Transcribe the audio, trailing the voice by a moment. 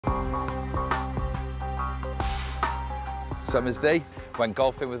summer's day, went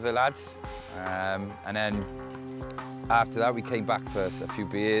golfing with the lads, and then after that we came back for a few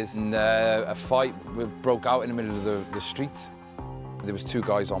beers, and a fight broke out in the middle of the street. There was two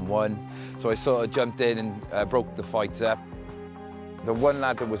guys on one, so I sort of jumped in and broke the fight up. The one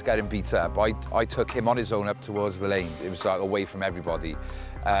lad that was getting beat up, I took him on his own up towards the lane. It was like away from everybody,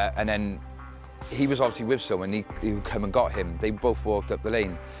 and then he was obviously with someone who came and got him. They both walked up the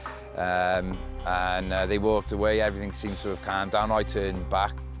lane. And they walked away, everything seemed to have calmed down. I turned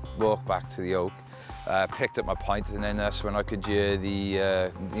back, walked back to the Oak, picked up my pint, and then that's when I could hear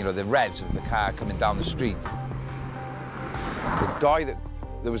the revs of the car coming down the street. The guy that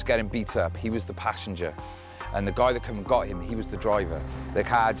was getting beat up, he was the passenger, and the guy that came and got him, he was the driver. The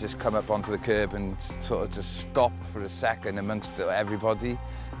car had just come up onto the curb and sort of just stopped for a second amongst everybody.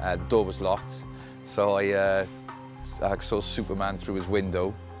 The door was locked, so I saw Superman through his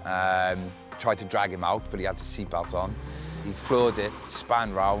window. Tried to drag him out, but he had his seatbelt on. He floored it,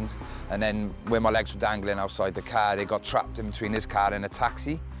 span round, and then when my legs were dangling outside the car, they got trapped in between his car and a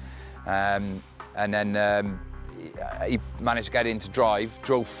taxi. And then he managed to get in to drive,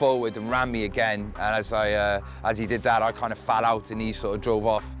 drove forward and ran me again. And as he did that, I kind of fell out and he sort of drove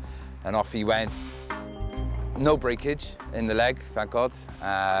off, and off he went. No breakage in the leg, thank God,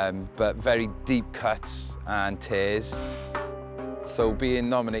 but very deep cuts and tears. So being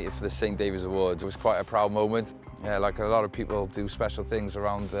nominated for the St David's Awards was quite a proud moment. Yeah, like a lot of people do special things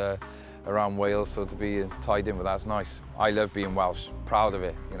around Wales, so to be tied in with that's nice. I love being Welsh, proud of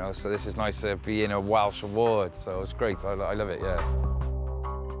it, you know, so this is nice to be in a Welsh award, so it's great, I love it, yeah.